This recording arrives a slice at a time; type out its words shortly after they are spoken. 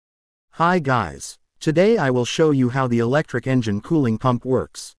Hi guys. Today I will show you how the electric engine cooling pump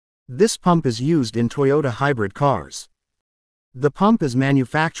works. This pump is used in Toyota hybrid cars. The pump is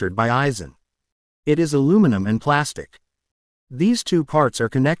manufactured by Aisin. It is aluminum and plastic. These two parts are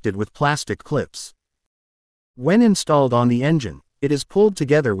connected with plastic clips. When installed on the engine, it is pulled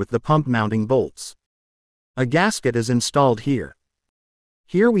together with the pump mounting bolts. A gasket is installed here.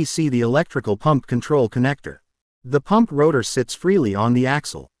 Here we see the electrical pump control connector. The pump rotor sits freely on the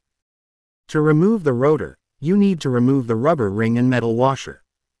axle. To remove the rotor, you need to remove the rubber ring and metal washer.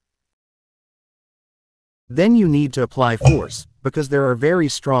 Then you need to apply force, because there are very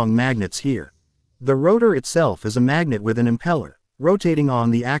strong magnets here. The rotor itself is a magnet with an impeller, rotating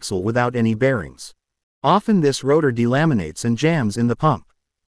on the axle without any bearings. Often this rotor delaminates and jams in the pump.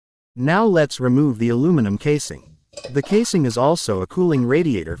 Now let's remove the aluminum casing. The casing is also a cooling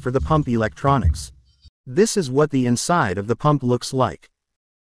radiator for the pump electronics. This is what the inside of the pump looks like.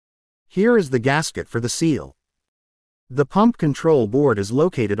 Here is the gasket for the seal. The pump control board is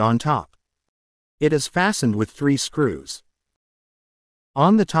located on top. It is fastened with 3 screws.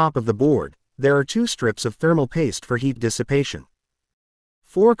 On the top of the board, there are 2 strips of thermal paste for heat dissipation.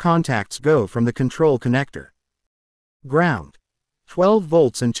 4 contacts go from the control connector. Ground. 12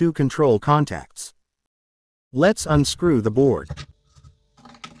 volts and 2 control contacts. Let's unscrew the board.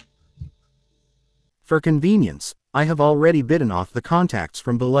 For convenience, I have already bitten off the contacts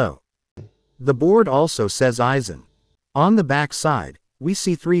from below. The board also says Aisin. On the back side, we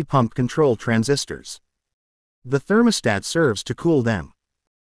see 3 pump control transistors. The thermostat serves to cool them.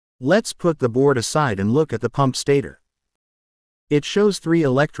 Let's put the board aside and look at the pump stator. It shows 3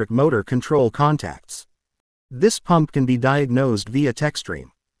 electric motor control contacts. This pump can be diagnosed via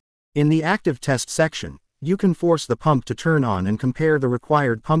TechStream. In the active test section, you can force the pump to turn on and compare the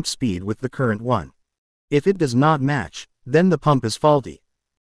required pump speed with the current one. If it does not match, then the pump is faulty.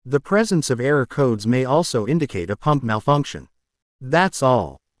 The presence of error codes may also indicate a pump malfunction. That's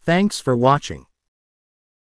all. Thanks for watching.